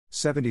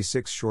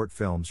76 short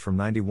films from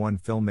 91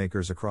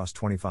 filmmakers across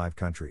 25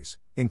 countries,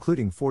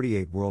 including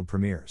 48 world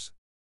premieres.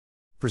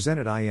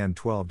 Presented in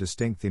 12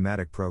 distinct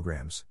thematic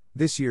programs,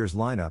 this year's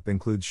lineup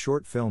includes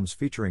short films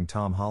featuring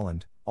Tom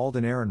Holland,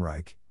 Alden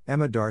Ehrenreich,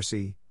 Emma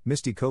Darcy,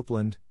 Misty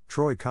Copeland,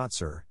 Troy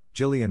Kotsur,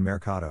 Jillian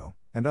Mercado,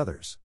 and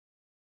others.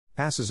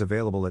 Passes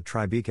available at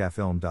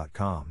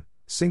tribecafilm.com,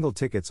 single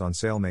tickets on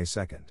sale May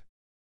 2nd.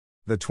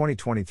 The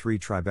 2023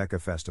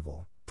 Tribeca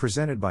Festival,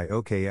 presented by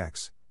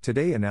OKX,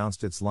 today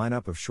announced its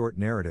lineup of short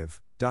narrative,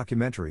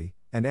 documentary,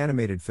 and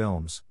animated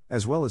films,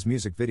 as well as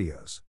music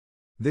videos.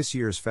 This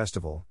year's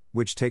festival,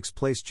 which takes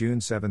place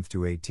June 7th to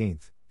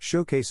 18th,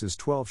 showcases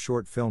 12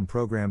 short film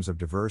programs of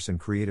diverse and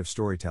creative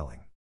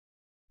storytelling.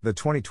 The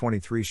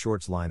 2023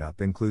 shorts lineup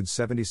includes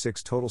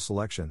 76 total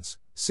selections,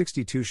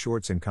 62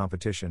 shorts in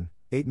competition,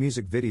 8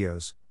 music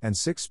videos, and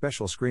 6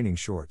 special screening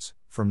shorts,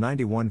 from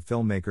 91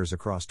 filmmakers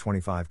across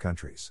 25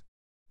 countries.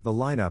 The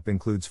lineup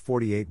includes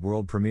 48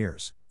 world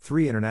premieres,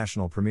 3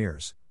 international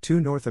premieres, 2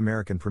 North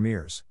American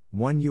premieres,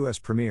 1 US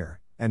premiere,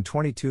 and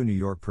 22 New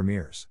York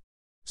premieres.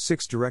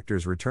 6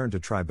 directors return to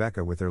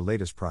Tribeca with their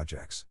latest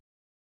projects.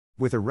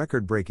 With a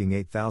record-breaking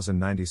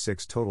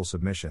 8,096 total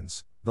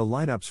submissions, the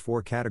lineup's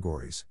 4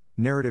 categories,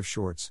 narrative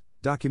shorts,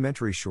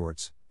 documentary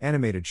shorts,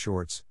 animated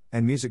shorts,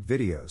 and music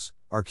videos,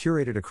 are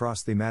curated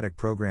across thematic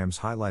programs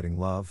highlighting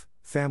love,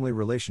 family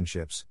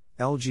relationships,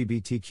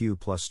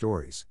 LGBTQ+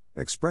 stories,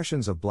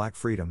 expressions of Black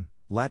freedom,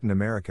 Latin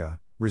America,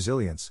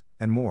 resilience,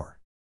 and more.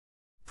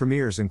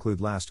 Premieres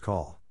include Last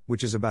Call,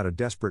 which is about a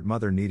desperate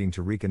mother needing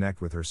to reconnect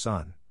with her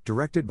son,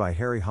 directed by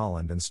Harry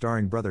Holland and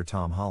starring brother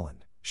Tom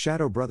Holland.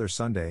 Shadow Brother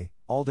Sunday,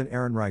 Alden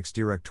Ehrenreich's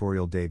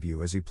directorial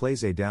debut as he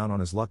plays a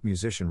down-on-his-luck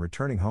musician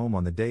returning home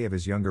on the day of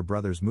his younger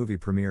brother's movie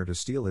premiere to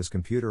steal his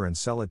computer and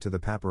sell it to the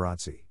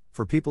paparazzi.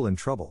 For People in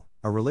Trouble,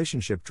 a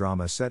relationship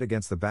drama set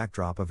against the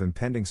backdrop of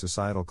impending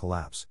societal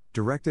collapse,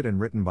 directed and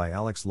written by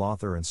Alex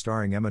Lothar and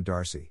starring Emma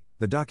Darcy.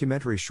 The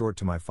documentary short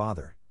To My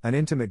Father, an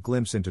intimate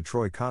glimpse into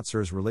Troy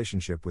Kotsur's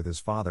relationship with his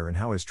father and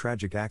how his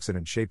tragic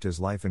accident shaped his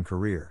life and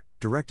career,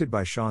 directed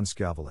by Sean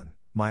Scavelin.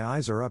 My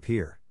Eyes Are Up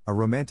Here, a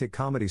romantic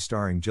comedy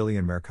starring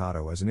Jillian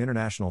Mercado as an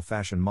international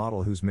fashion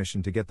model whose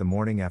mission to get the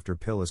morning after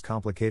pill is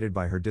complicated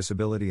by her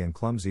disability and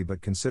clumsy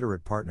but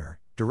considerate partner,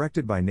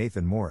 directed by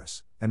Nathan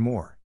Morris, and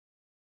more.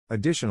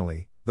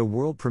 Additionally, the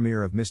world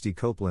premiere of Misty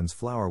Copeland's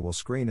Flower will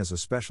screen as a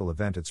special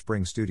event at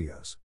Spring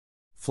Studios.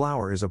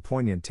 Flower is a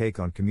poignant take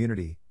on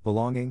community,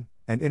 belonging,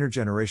 and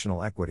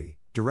intergenerational equity,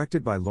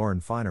 directed by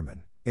Lauren Feinerman,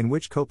 in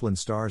which Copeland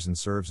stars and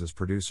serves as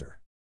producer.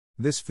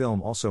 This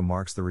film also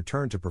marks the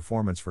return to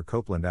performance for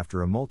Copeland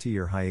after a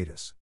multi-year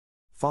hiatus.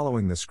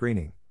 Following the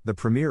screening, the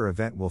premiere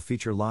event will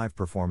feature live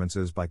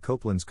performances by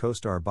Copeland's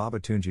co-star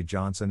Babatunji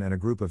Johnson and a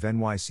group of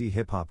NYC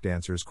hip-hop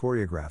dancers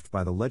choreographed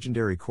by the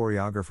legendary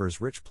choreographers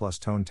Rich plus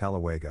Tone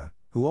Talawega,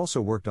 who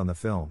also worked on the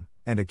film,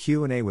 and a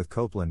Q&A with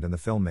Copeland and the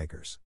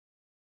filmmakers.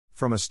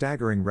 From a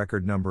staggering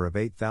record number of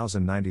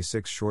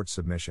 8,096 short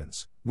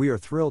submissions, we are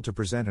thrilled to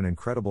present an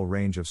incredible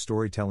range of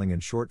storytelling in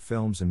short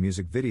films and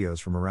music videos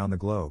from around the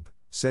globe,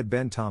 said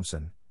Ben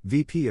Thompson,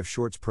 VP of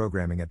Shorts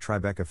Programming at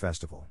Tribeca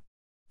Festival.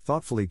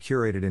 Thoughtfully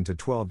curated into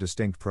 12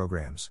 distinct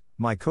programs,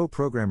 my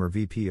co-programmer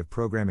VP of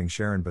Programming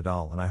Sharon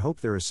Badal and I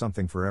hope there is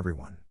something for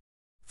everyone.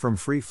 From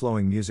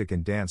free-flowing music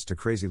and dance to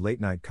crazy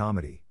late-night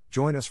comedy,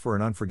 join us for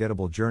an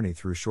unforgettable journey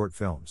through short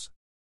films.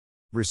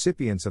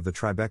 Recipients of the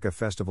Tribeca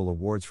Festival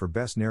Awards for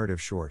Best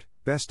Narrative Short,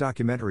 Best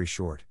Documentary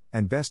Short,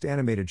 and Best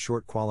Animated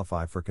Short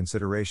qualify for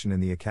consideration in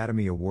the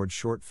Academy Awards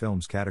Short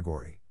Films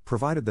category,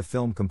 provided the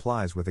film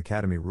complies with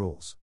Academy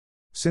rules.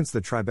 Since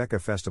the Tribeca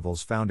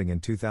Festival's founding in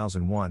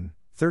 2001,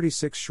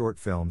 36 short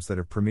films that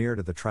have premiered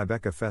at the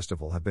Tribeca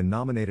Festival have been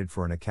nominated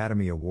for an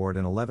Academy Award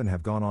and 11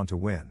 have gone on to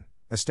win,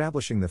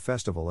 establishing the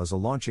festival as a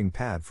launching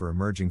pad for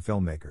emerging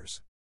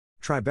filmmakers.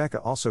 Tribeca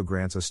also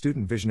grants a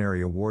Student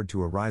Visionary Award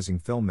to a rising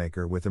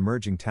filmmaker with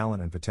emerging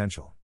talent and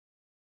potential.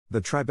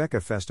 The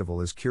Tribeca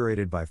Festival is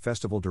curated by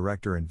Festival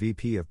Director and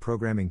VP of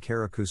Programming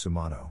Kara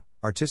Kusumano,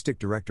 Artistic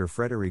Director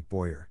Frederic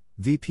Boyer,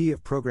 VP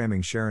of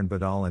Programming Sharon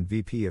Badal and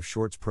VP of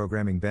Shorts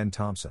Programming Ben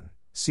Thompson,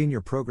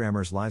 Senior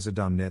Programmers Liza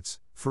Domnitz,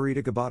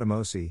 Farida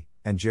Gabatamosi,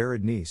 and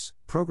Jared Neese,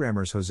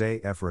 Programmers Jose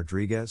F.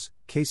 Rodriguez,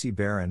 Casey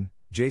Barron,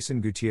 Jason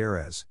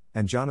Gutierrez,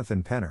 and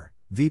Jonathan Penner,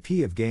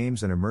 VP of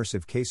Games and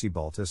Immersive Casey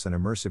Baltus and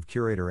Immersive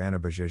Curator Anna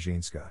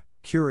Bajezhinska,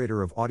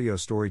 Curator of Audio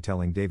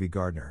Storytelling Davey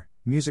Gardner,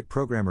 Music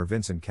Programmer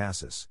Vincent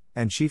Cassis,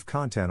 and Chief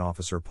Content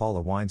Officer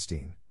Paula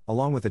Weinstein,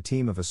 along with a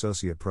team of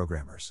Associate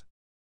Programmers.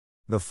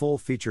 The full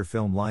feature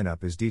film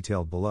lineup is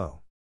detailed below.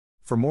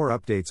 For more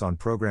updates on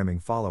programming,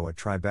 follow at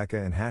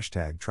Tribeca and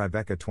hashtag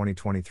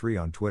Tribeca2023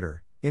 on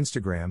Twitter,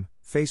 Instagram,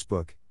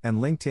 Facebook, and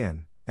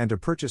LinkedIn, and to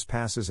purchase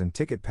passes and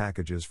ticket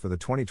packages for the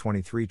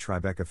 2023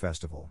 Tribeca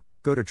Festival,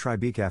 go to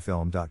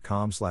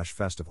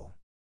tribecafilm.com/festival.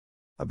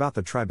 About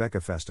the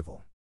Tribeca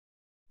Festival.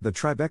 The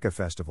Tribeca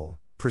Festival,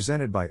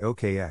 presented by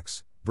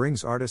OKX,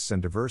 brings artists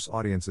and diverse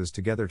audiences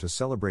together to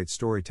celebrate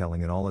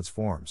storytelling in all its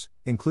forms,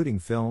 including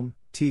film,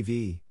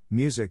 TV,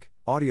 music,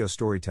 audio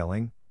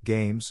storytelling,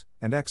 games,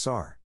 and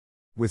XR.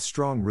 With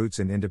strong roots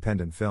in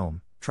independent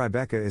film,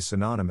 Tribeca is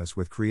synonymous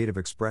with creative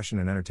expression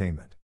and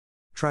entertainment.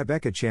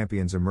 Tribeca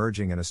champions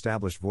emerging and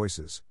established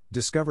voices,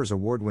 discovers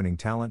award-winning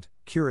talent,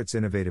 curates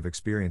innovative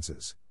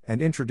experiences,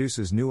 and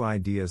introduces new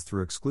ideas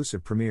through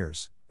exclusive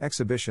premieres,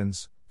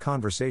 exhibitions,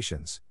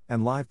 conversations,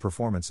 and live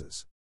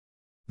performances.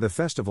 The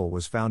festival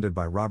was founded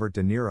by Robert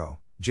De Niro,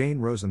 Jane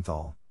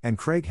Rosenthal, and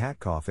Craig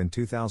Hatkoff in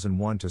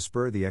 2001 to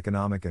spur the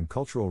economic and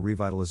cultural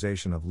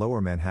revitalization of Lower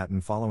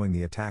Manhattan following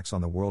the attacks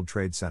on the World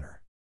Trade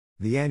Center.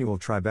 The annual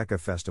Tribeca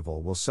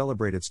Festival will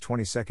celebrate its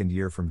 22nd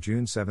year from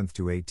June 7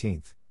 to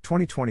 18,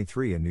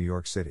 2023 in New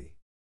York City.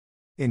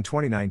 In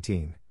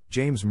 2019,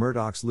 James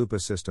Murdoch's Lupa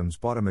Systems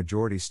bought a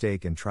majority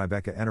stake in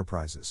Tribeca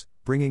Enterprises,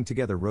 bringing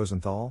together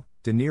Rosenthal,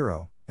 De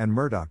Niro, and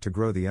Murdoch to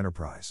grow the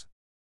enterprise.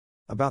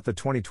 About the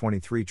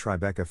 2023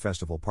 Tribeca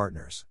Festival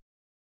partners.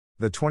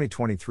 The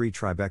 2023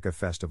 Tribeca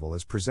Festival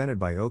is presented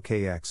by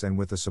OKX and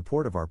with the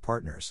support of our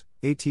partners,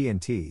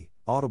 AT&T,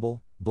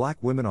 Audible,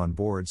 Black Women on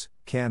Boards,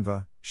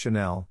 Canva,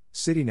 Chanel,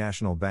 City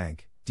National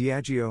Bank,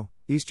 Diageo,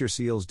 Easter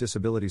Seals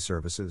Disability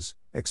Services,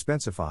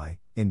 Expensify,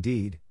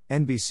 Indeed,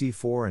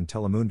 NBC4 and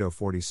Telemundo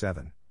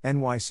 47,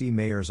 NYC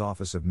Mayor's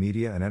Office of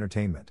Media and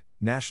Entertainment,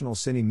 National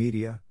Cine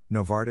Media,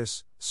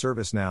 Novartis,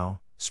 ServiceNow,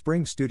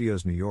 Spring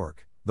Studios New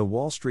York, The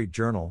Wall Street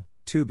Journal,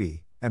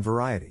 Tubi, and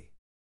Variety.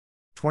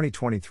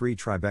 2023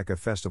 Tribeca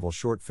Festival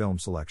Short Film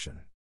Selection.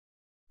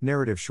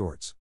 Narrative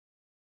Shorts.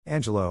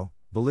 Angelo,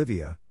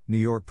 Bolivia, New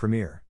York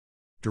premiere.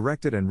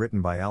 Directed and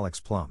written by Alex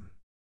Plum.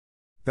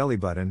 Belly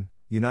Button,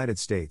 United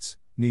States,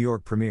 New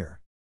York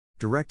premiere.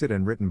 Directed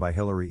and written by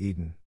Hilary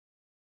Eden.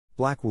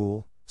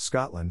 Blackwool,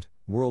 Scotland,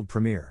 world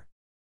premiere.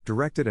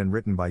 Directed and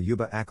written by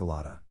Yuba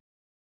Akalata.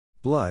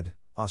 Blood,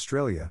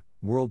 Australia,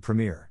 world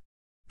premiere.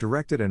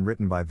 Directed and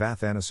written by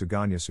Vathana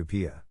Suganya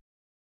Supia.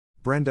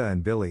 Brenda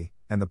and Billy,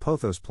 and the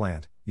Pothos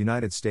Plant,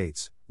 United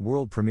States,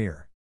 world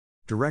premiere.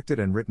 Directed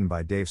and written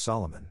by Dave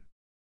Solomon.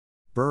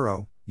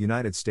 Burrow,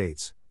 United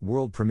States,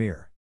 world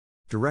premiere.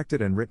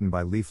 Directed and written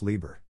by Leif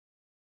Lieber.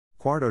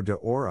 Quarto de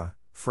Hora,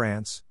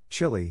 France,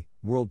 Chile,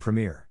 world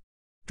premiere.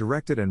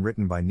 Directed and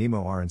written by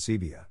Nemo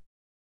Arancibia.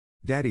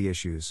 Daddy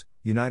Issues,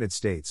 United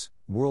States,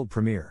 world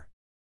premiere.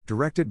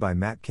 Directed by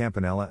Matt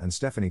Campanella and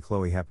Stephanie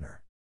Chloe Hepner.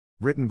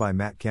 Written by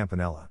Matt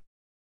Campanella.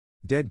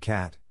 Dead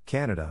Cat,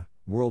 Canada,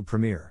 world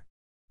premiere.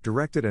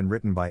 Directed and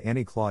written by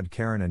Annie Claude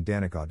Karen and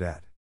Danica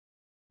Audette.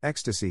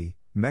 Ecstasy,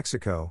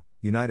 Mexico,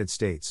 United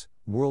States,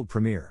 world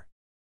premiere.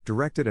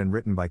 Directed and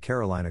written by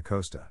Carolina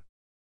Costa.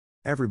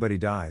 Everybody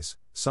Dies,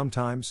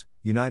 Sometimes,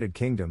 United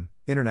Kingdom,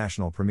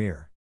 international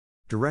premiere.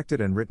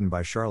 Directed and written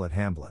by Charlotte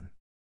Hamblin.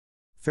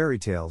 Fairy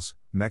Tales,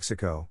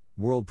 Mexico,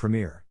 world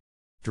premiere.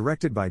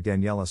 Directed by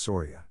Daniela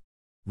Soria.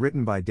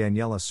 Written by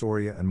Daniela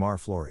Soria and Mar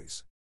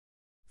Flores.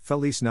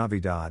 Feliz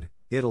Navidad,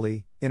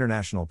 Italy,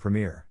 international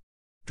premiere.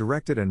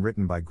 Directed and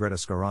written by Greta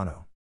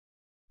Scarano.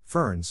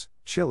 Ferns,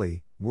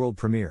 Chile, world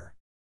premiere.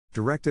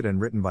 Directed and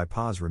written by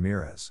Paz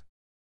Ramirez.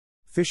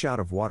 Fish Out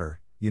of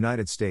Water,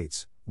 United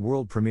States,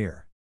 world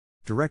premiere.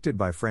 Directed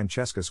by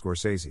Francesca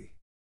Scorsese.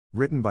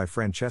 Written by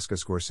Francesca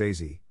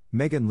Scorsese,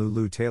 Megan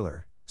Lulu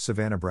Taylor,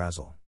 Savannah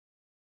Brazel.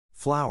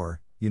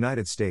 Flower,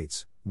 United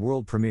States,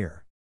 world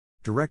premiere.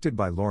 Directed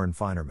by Lauren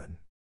Feinerman.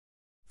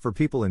 For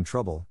People in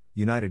Trouble,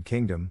 United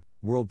Kingdom,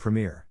 world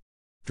premiere.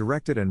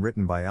 Directed and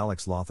written by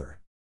Alex Lothar.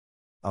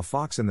 A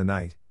Fox in the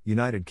Night,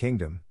 United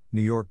Kingdom,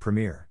 New York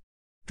premiere.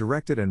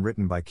 Directed and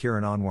written by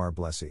Kieran Anwar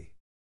Blessy.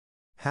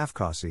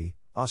 Halfcossie,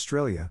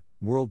 Australia,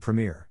 world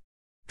premiere.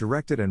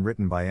 Directed and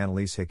written by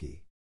Annalise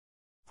Hickey.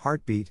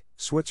 Heartbeat,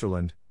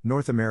 Switzerland,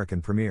 North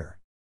American premiere.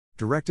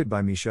 Directed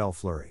by Michel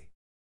Fleury.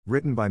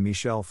 Written by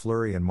Michel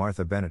Fleury and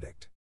Martha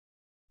Benedict.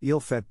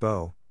 Il Fait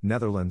Beau,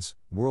 Netherlands,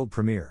 world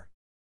premiere.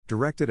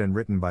 Directed and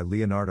written by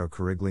Leonardo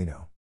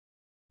Cariglino.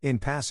 In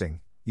Passing,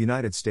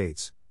 United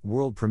States,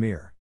 world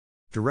premiere.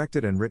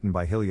 Directed and written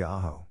by Hilya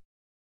Aho.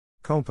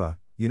 Compa,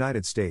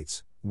 United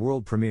States,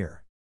 world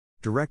premiere.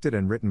 Directed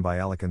and written by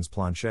Alikans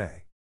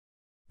Planchet.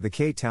 The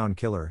K-Town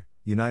Killer,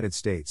 United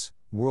States,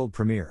 world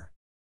premiere.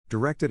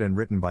 Directed and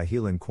written by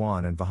Heelan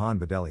Kwan and Vahan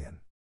Badelian.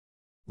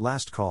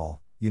 Last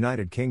Call,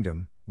 United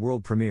Kingdom,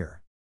 world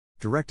premiere.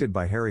 Directed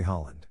by Harry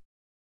Holland.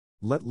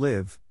 Let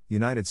Live,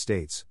 United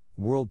States,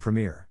 world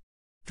premiere.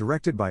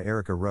 Directed by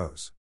Erica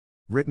Rose.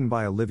 Written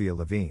by Olivia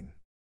Levine.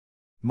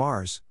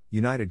 Mars,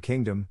 United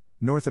Kingdom,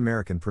 North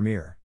American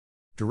premiere.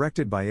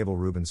 Directed by Abel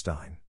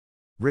Rubenstein.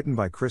 Written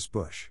by Chris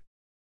Bush.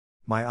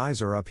 My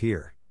Eyes Are Up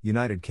Here,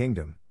 United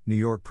Kingdom, New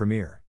York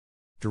premiere.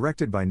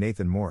 Directed by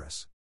Nathan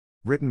Morris.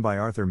 Written by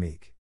Arthur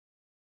Meek.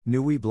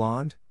 Nuit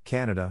Blonde,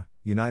 Canada,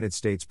 United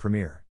States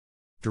premiere.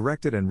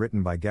 Directed and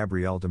written by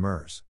Gabrielle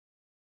Demers.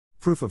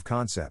 Proof of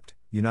Concept,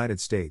 United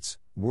States,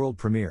 world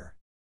premiere.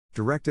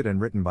 Directed and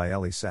written by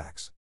Ellie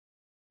Sachs.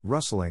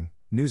 Rustling,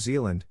 New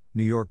Zealand,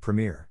 New York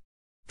premiere.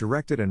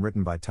 Directed and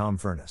written by Tom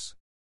Furness.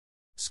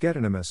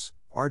 Skedanimus,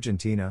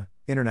 Argentina,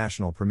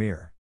 international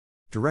premiere.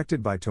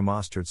 Directed by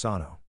Tomas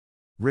Terzano.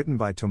 Written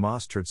by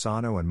Tomas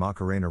Terzano and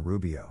Macarena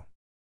Rubio.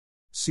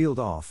 Sealed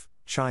Off,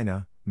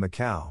 China,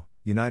 Macau,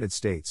 United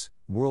States,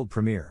 world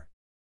premiere.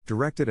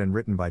 Directed and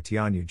written by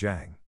Tianyu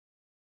Zhang.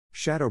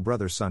 Shadow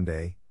Brothers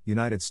Sunday,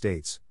 United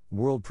States,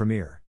 world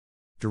premiere.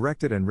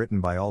 Directed and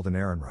written by Alden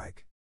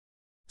Ehrenreich.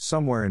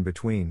 Somewhere in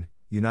Between,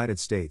 United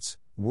States,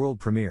 world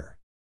premiere.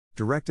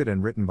 Directed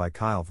and written by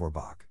Kyle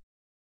Vorbach.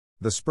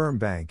 The Sperm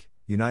Bank,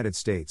 United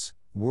States,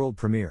 world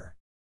premiere.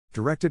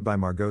 Directed by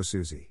Margot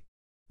Suzy.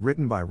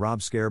 Written by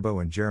Rob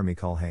Scarbo and Jeremy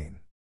Culhane.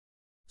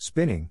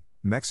 Spinning,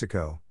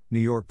 Mexico,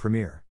 New York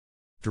premiere.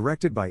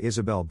 Directed by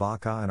Isabel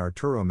Baca and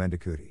Arturo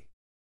Mendicuti.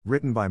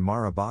 Written by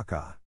Mara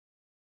Baca.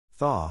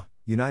 Thaw,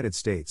 United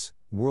States,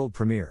 world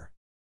premiere.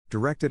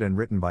 Directed and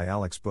written by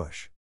Alex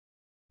Bush.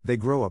 They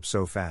Grow Up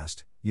So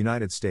Fast,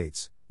 United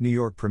States, New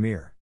York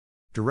premiere.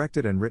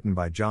 Directed and written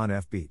by John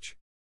F. Beach.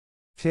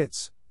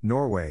 Hits,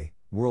 Norway,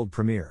 world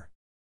premiere.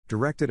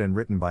 Directed and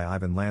written by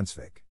Ivan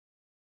Landsvik.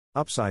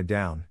 Upside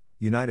Down,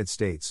 United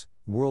States,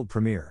 world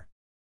premiere.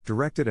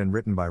 Directed and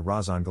written by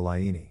Razan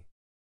Galayini.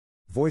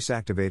 Voice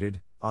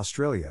Activated,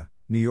 Australia,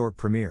 New York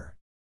premiere.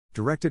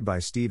 Directed by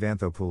Steve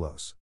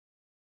Anthopoulos.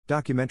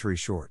 Documentary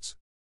Shorts.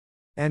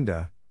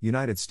 Enda,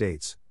 United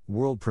States,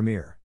 world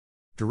premiere.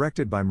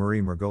 Directed by Marie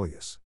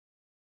Margolius.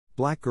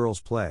 Black Girls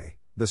Play,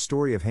 The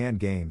Story of Hand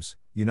Games,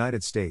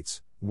 United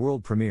States,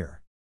 world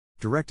premiere.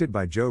 Directed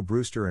by Joe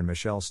Brewster and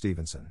Michelle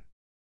Stevenson.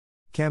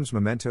 Cam's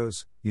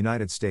Mementos,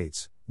 United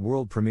States,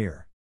 world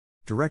premiere.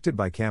 Directed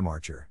by Cam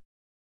Archer.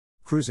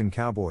 Cruisin'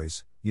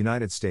 Cowboys,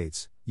 United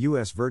States,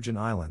 U.S. Virgin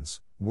Islands,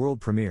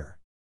 world premiere.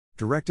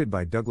 Directed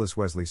by Douglas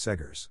Wesley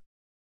Seggers.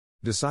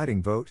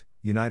 Deciding Vote,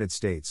 United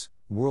States,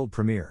 world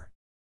premiere.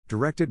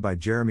 Directed by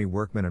Jeremy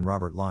Workman and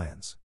Robert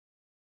Lyons.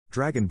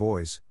 Dragon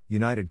Boys,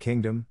 United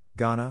Kingdom,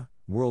 Ghana,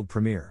 world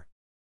premiere.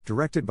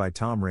 Directed by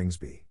Tom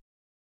Ringsby.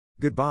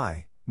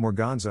 Goodbye,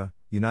 Morganza,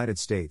 United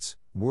States,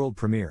 world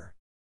premiere.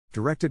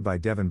 Directed by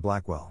Devin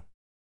Blackwell.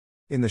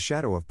 In the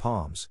Shadow of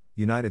Palms,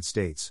 United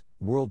States,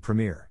 world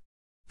premiere.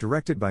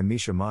 Directed by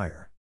Misha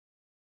Meyer.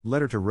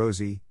 Letter to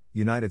Rosie,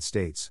 United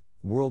States,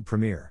 world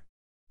premiere.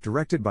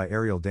 Directed by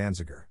Ariel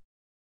Danziger.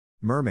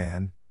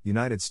 Merman,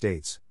 United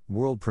States,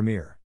 world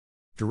premiere.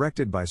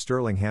 Directed by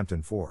Sterling Hampton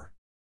IV.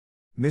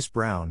 Miss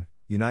Brown,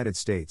 United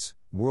States,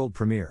 world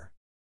premiere.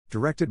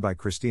 Directed by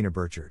Christina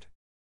Burchard.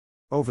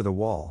 Over the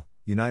Wall,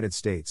 United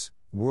States,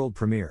 world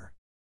premiere.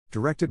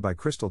 Directed by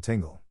Crystal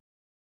Tingle.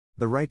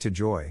 The Right to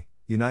Joy,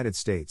 United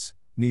States,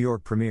 New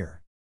York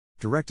premiere.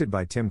 Directed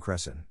by Tim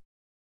Cresson.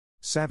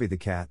 Savvy the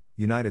Cat,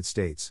 United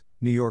States,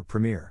 New York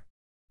premiere.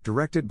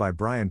 Directed by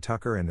Brian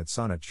Tucker and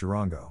Etsanet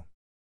Chirongo.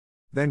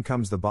 Then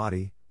Comes the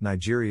Body,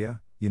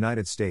 Nigeria,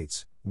 United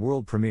States,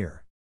 world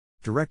premiere.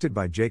 Directed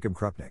by Jacob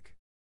Krupnik.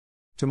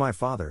 To My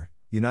Father,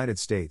 United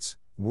States,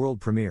 world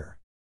premiere.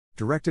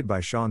 Directed by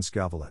Sean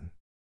Scavelin.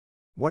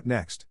 What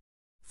Next?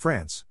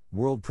 France,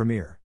 world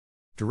premiere.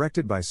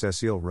 Directed by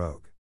Cecile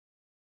Rogue.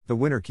 The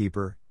Winter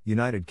Keeper,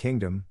 United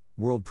Kingdom,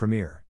 world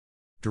premiere.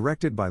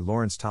 Directed by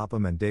Lawrence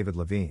Topham and David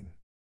Levine.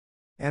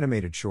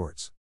 Animated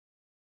Shorts.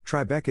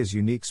 Tribeca's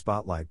unique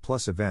Spotlight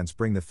Plus events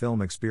bring the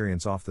film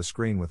experience off the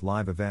screen with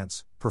live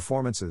events,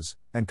 performances,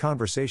 and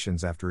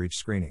conversations after each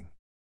screening.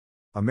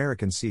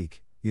 American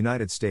Sikh,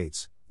 United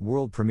States,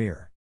 world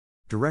premiere.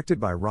 Directed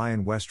by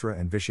Ryan Westra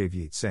and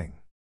Vishayveet Singh.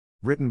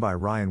 Written by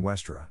Ryan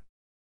Westra.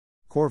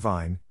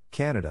 Corvine,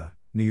 Canada,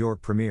 New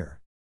York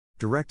premiere.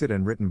 Directed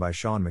and written by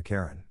Sean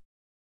McCarran.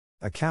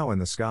 A Cow in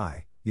the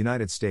Sky,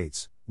 United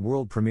States,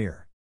 world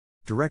premiere.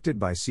 Directed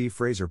by C.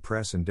 Fraser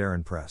Press and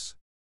Darren Press.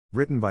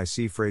 Written by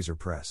C. Fraser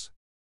Press.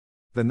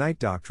 The Night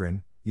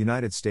Doctrine,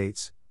 United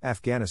States,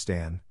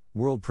 Afghanistan,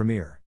 world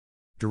premiere.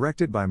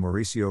 Directed by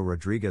Mauricio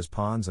Rodriguez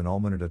Pons and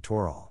Almanada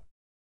Toral.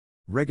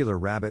 Regular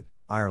Rabbit,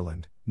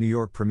 Ireland, New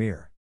York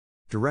premiere.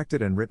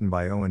 Directed and written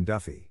by Owen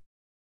Duffy.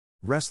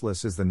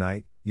 Restless is the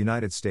Night,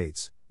 United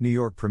States, New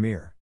York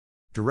premiere.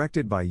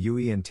 Directed by Yu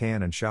Ian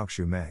Tan and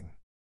Xiaoxu Meng.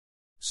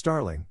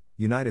 Starling,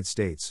 United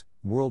States,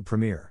 world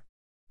premiere.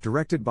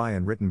 Directed by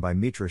and written by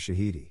Mitra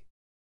Shahidi.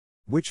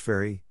 Witch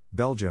Fairy,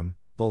 Belgium,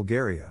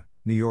 Bulgaria,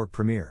 New York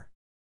premiere.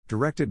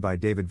 Directed by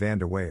David van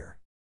der Weyer.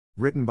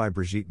 Written by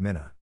Brigitte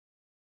Minna.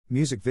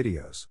 Music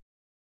videos.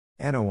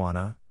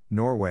 Anoana,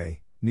 Norway,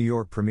 New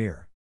York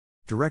premiere.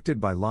 Directed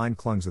by Line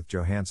Klungseth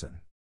Johansson.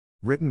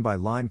 Written by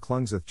Line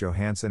Klungseth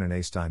Johansson and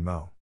Eystein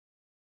Moe.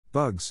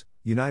 Bugs,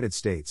 United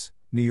States,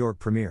 New York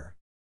premiere.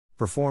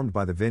 Performed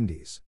by the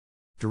Vindies.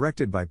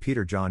 Directed by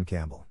Peter John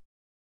Campbell.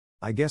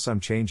 I Guess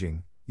I'm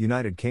Changing,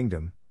 United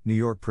Kingdom, New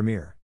York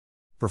premiere.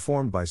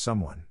 Performed by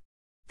Someone.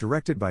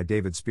 Directed by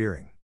David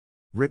Spearing.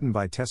 Written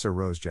by Tessa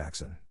Rose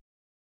Jackson.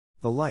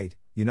 The Light,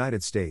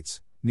 United States,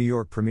 New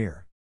York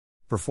premiere.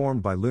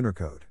 Performed by Lunar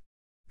Code.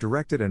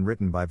 Directed and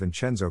written by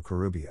Vincenzo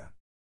Carubia.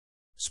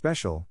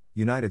 Special,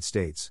 United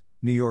States,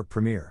 New York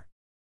premiere.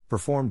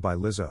 Performed by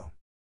Lizzo.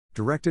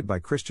 Directed by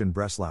Christian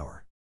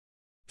Breslauer.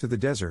 To the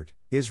Desert,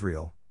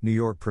 Israel, New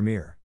York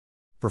premiere.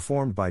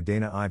 Performed by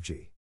Dana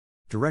Ivgy.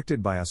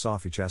 Directed by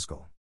Asaf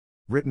Cheskel.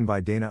 Written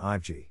by Dana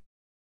Ivgy.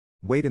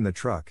 Wait in the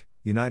Truck,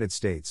 United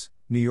States,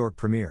 New York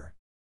premiere.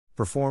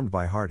 Performed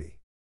by Hardy.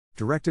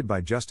 Directed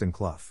by Justin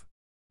Clough.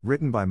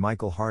 Written by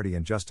Michael Hardy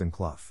and Justin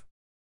Clough.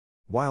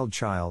 Wild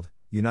Child,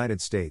 United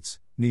States,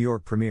 New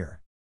York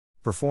premiere.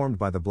 Performed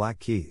by the Black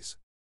Keys.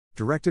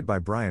 Directed by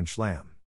Brian Schlamm.